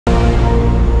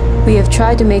We have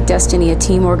tried to make Destiny a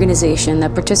team organization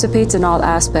that participates in all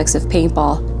aspects of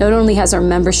paintball. Not only has our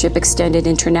membership extended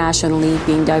internationally,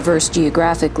 being diverse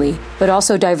geographically, but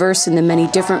also diverse in the many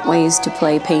different ways to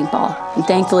play paintball. And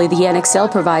thankfully, the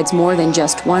NXL provides more than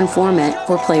just one format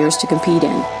for players to compete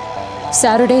in.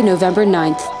 Saturday, November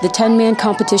 9th, the 10-man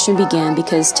competition began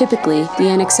because typically the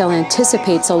NXL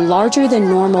anticipates a larger than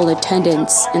normal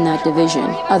attendance in that division.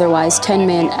 Otherwise,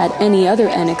 10-man at any other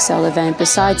NXL event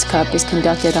besides Cup is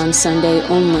conducted on Sunday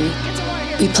only.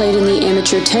 We played in the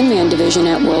amateur 10-man division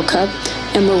at World Cup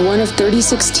and were one of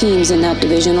 36 teams in that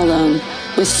division alone,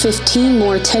 with 15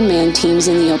 more 10-man teams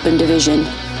in the open division.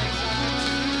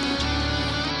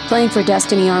 Playing for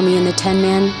Destiny Army in the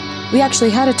 10-man, we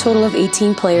actually had a total of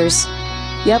 18 players.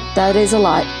 Yep, that is a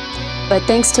lot. But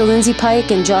thanks to Lindsay Pike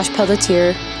and Josh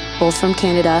Pelletier, both from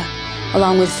Canada,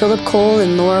 along with Philip Cole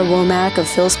and Laura Womack of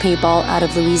Phil's Paintball out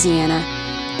of Louisiana,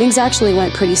 things actually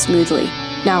went pretty smoothly.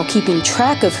 Now, keeping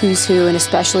track of who's who and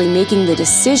especially making the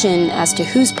decision as to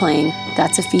who's playing,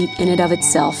 that's a feat in and of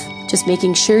itself. Just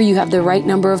making sure you have the right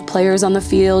number of players on the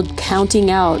field,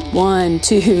 counting out 1,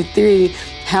 2, 3,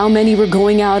 how many were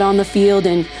going out on the field,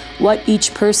 and what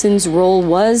each person's role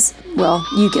was, well,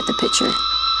 you get the picture.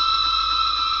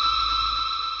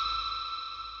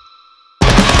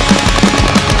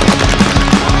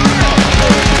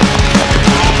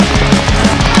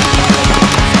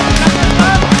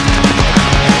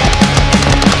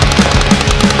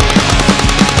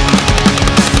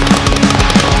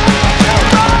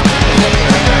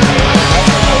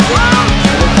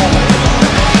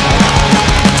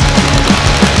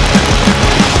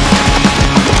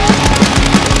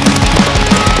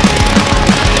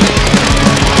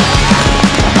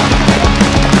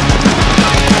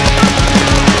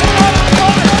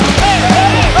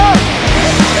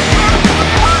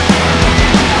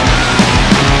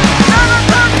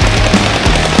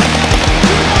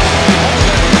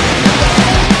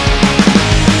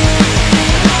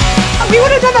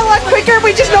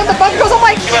 We just know the bug goes. I'm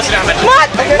like,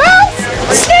 mouse,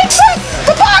 snake foot,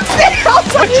 the box there.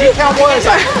 What G count was?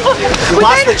 You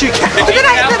lost the G count. But then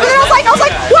I was like,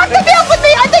 walk the field with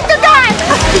me. I think they're done.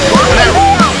 Walk the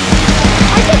field.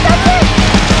 I think that's it.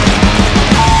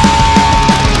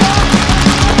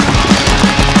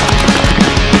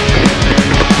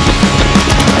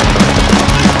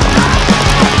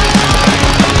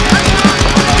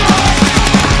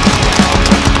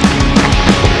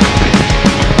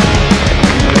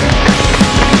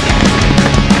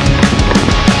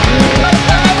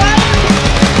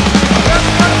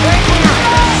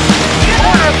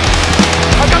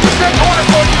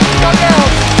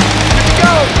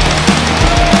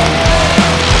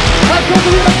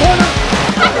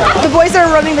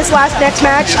 Running this next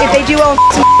match, if they do well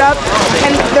and up,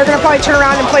 and they're gonna probably turn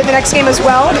around and play the next game as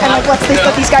well, and like let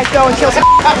these guys go and kill some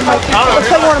and like let's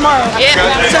play more tomorrow. Yeah.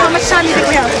 So how much time do you think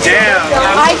we have? Damn.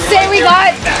 I'd say we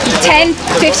got 10,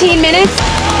 15 minutes.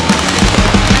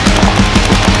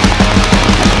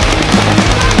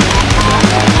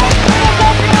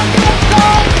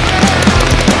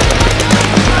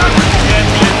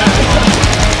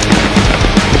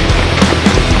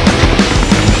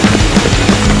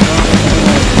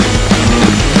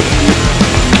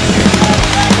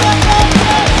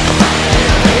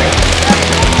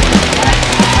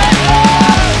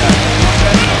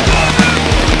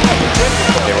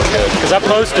 I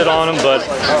posted on them, but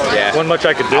wasn't much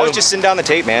I could do. I was just sitting down the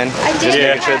tape, man. Just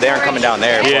making sure they aren't coming down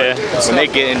there. Yeah. But when they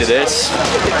get into this,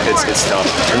 it's tough.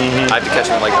 I have to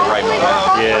catch them at like the right moment.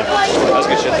 Yeah. That was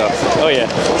good shit though. Oh yeah.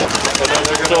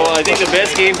 So I think the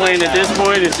best game plan at this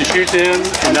point is to shoot them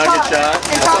and not get shot.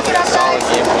 Solid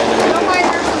game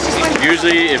plan.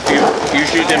 Usually, if you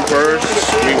shoot them first,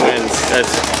 we win.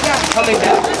 That's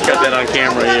got that on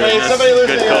camera here.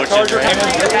 That's good coaching.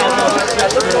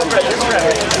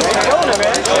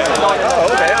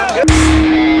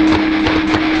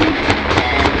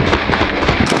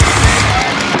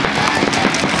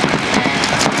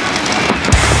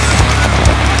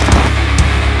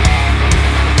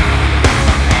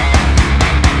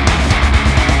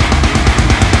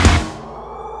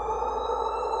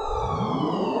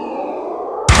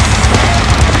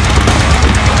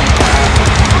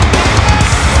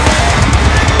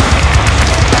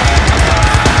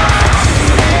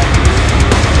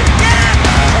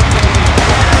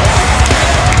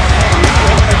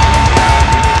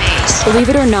 Believe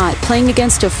it or not, playing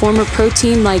against a former pro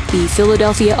team like the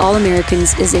Philadelphia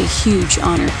All-Americans is a huge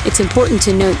honor. It's important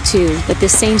to note, too, that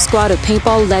this same squad of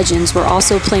paintball legends were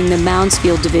also playing the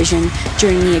Moundsfield division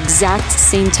during the exact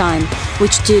same time,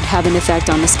 which did have an effect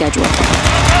on the schedule.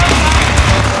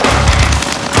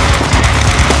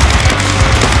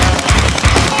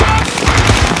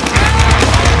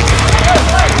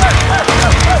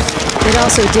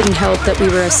 also didn't help that we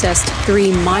were assessed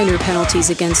 3 minor penalties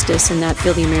against us in that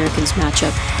Philly Americans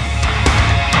matchup.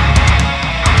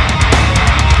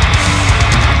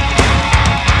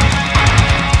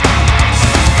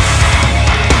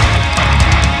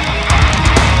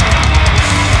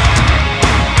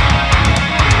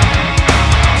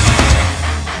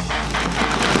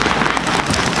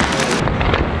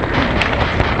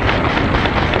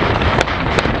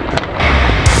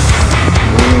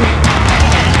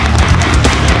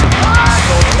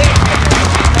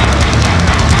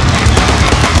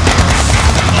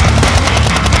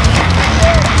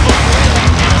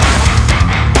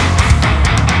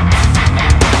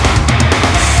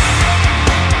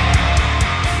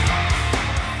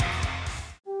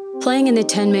 Playing in the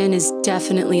 10-man is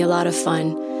definitely a lot of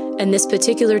fun, and this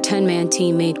particular 10-man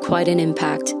team made quite an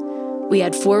impact. We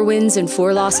had 4 wins and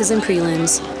 4 losses in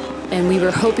prelims, and we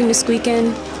were hoping to squeak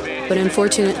in, but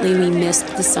unfortunately we missed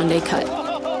the Sunday cut.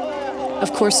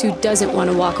 Of course, who doesn't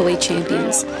want to walk away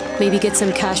champions? Maybe get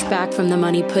some cash back from the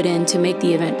money put in to make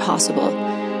the event possible.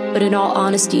 But in all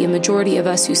honesty, a majority of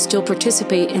us who still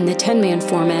participate in the 10-man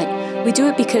format, we do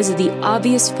it because of the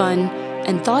obvious fun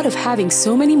and thought of having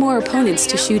so many more opponents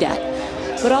to shoot at.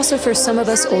 But also for some of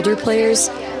us older players,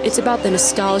 it's about the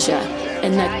nostalgia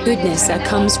and that goodness that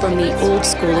comes from the old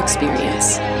school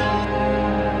experience.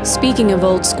 Speaking of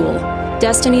old school,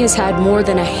 Destiny has had more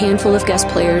than a handful of guest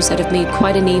players that have made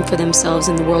quite a name for themselves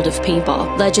in the world of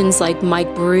paintball. Legends like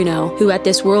Mike Bruno, who at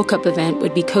this World Cup event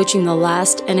would be coaching the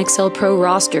last NXL Pro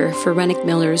roster for Rennick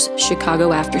Miller's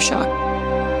Chicago Aftershock.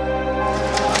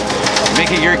 Make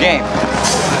it your game.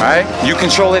 Alright? You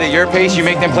control it at your pace, you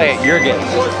make them play at your game.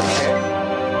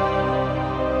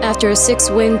 After a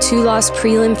 6-win, 2-loss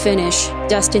prelim finish,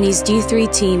 Destiny's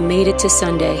D3 team made it to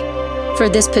Sunday. For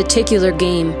this particular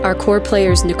game, our core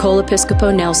players Nicole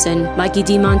Episcopo Nelson, Mikey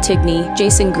D. Montigny,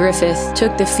 Jason Griffith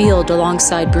took the field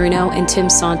alongside Bruno and Tim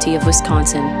Santi of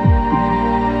Wisconsin.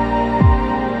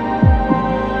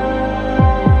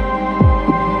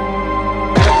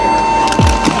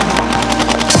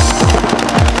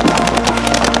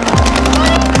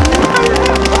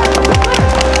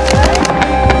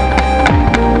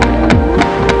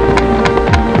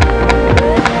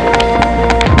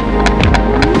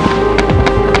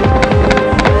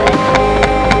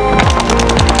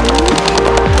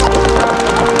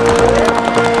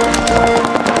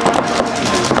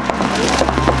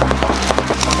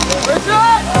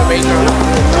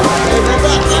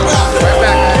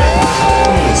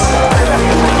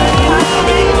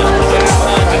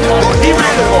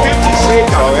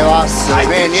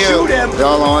 They're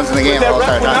all the ones in the game all the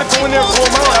time. Not going there for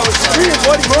him out. I was screaming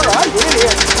bloody murder. I did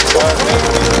it.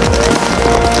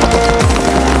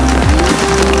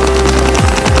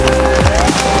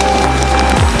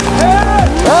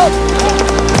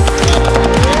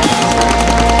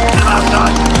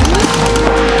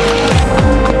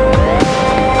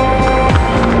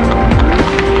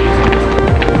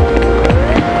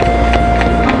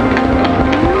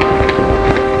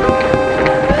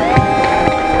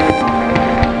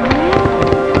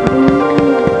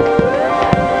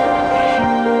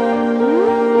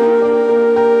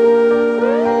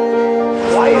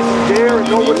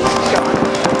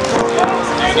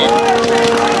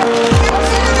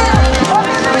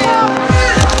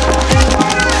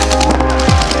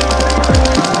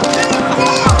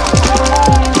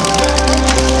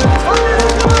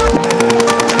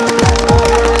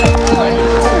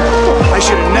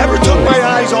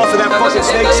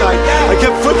 I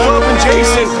kept flip-flopping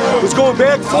Jason, was going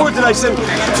back and forth, and I said,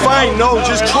 fine, no,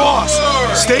 just cross.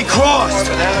 Stay crossed.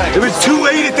 It was too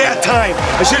late at that time.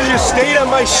 I should have just stayed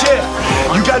on my shit.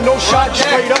 You got no shot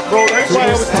straight up, bro. That's why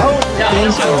I was telling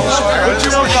you. But you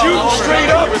were shooting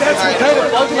straight up. That's what kind of...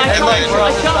 And then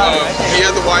he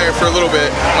had the wire for a little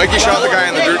bit. Mikey shot the guy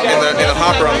in the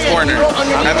hopper on the corner.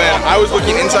 And then I was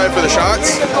looking inside for the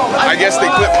shots. I guess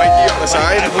they clipped Mikey on the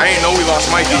side. I didn't know we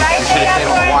lost Mikey. We should have stayed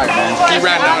on the wire, man. He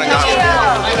ran down and got me.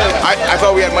 I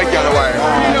thought we had Mikey on the wire.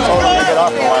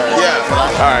 Yeah.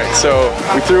 Alright, so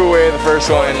we threw away the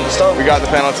first one. We got the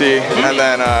penalty. And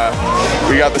then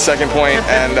we got the second point,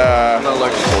 and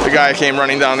the guy came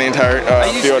running down the entire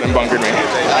field and bunkered me.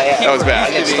 That was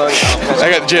bad. I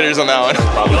got the jitters on that one.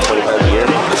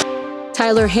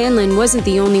 Tyler Hanlon wasn't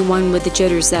the only one with the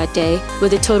jitters that day,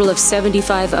 with a total of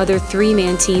 75 other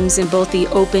 3-man teams in both the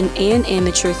open and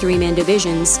amateur 3-man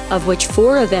divisions, of which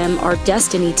 4 of them are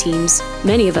Destiny teams.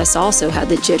 Many of us also had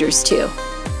the jitters too.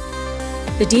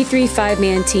 The D3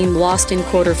 5-man team lost in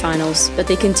quarterfinals, but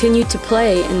they continued to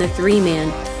play in the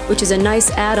 3-man, which is a nice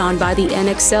add-on by the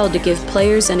NXL to give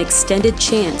players an extended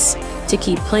chance to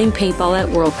keep playing paintball at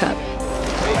World Cup.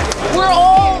 We're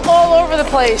are all over the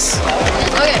place.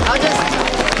 Okay, I'll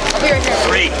be right here.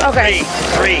 Okay.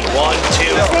 Three. 1,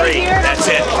 2, 3. That's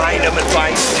it. Find them and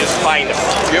just find them.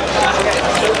 Yep.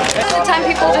 Most of the time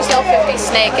people just yell 50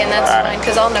 snake, and that's fine,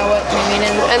 because I'll know what you mean.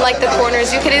 And like the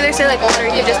corners, you could either say like one, or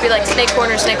you could just be like snake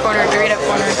corner, Dorito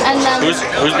corner. And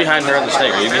Who's behind her on the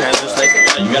snake? Are you behind the snake?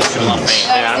 You gotta put a lot of paint.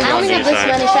 I only have this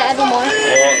one. Should I add one more?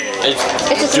 Well,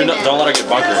 don't let her get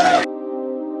bunkered.